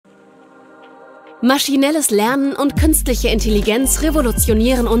Maschinelles Lernen und künstliche Intelligenz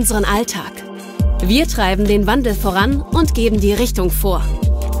revolutionieren unseren Alltag. Wir treiben den Wandel voran und geben die Richtung vor.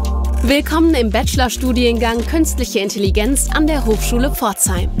 Willkommen im Bachelor-Studiengang Künstliche Intelligenz an der Hochschule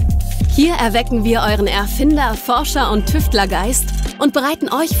Pforzheim. Hier erwecken wir euren Erfinder-, Forscher- und Tüftlergeist und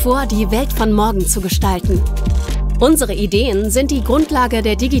bereiten euch vor, die Welt von morgen zu gestalten. Unsere Ideen sind die Grundlage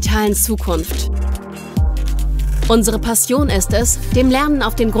der digitalen Zukunft. Unsere Passion ist es, dem Lernen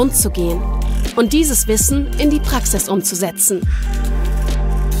auf den Grund zu gehen und dieses Wissen in die Praxis umzusetzen.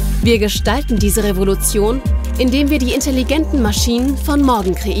 Wir gestalten diese Revolution, indem wir die intelligenten Maschinen von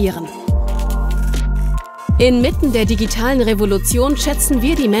morgen kreieren. Inmitten der digitalen Revolution schätzen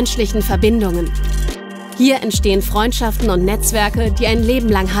wir die menschlichen Verbindungen. Hier entstehen Freundschaften und Netzwerke, die ein Leben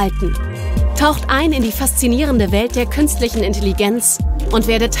lang halten. Taucht ein in die faszinierende Welt der künstlichen Intelligenz und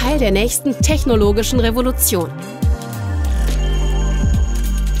werde Teil der nächsten technologischen Revolution.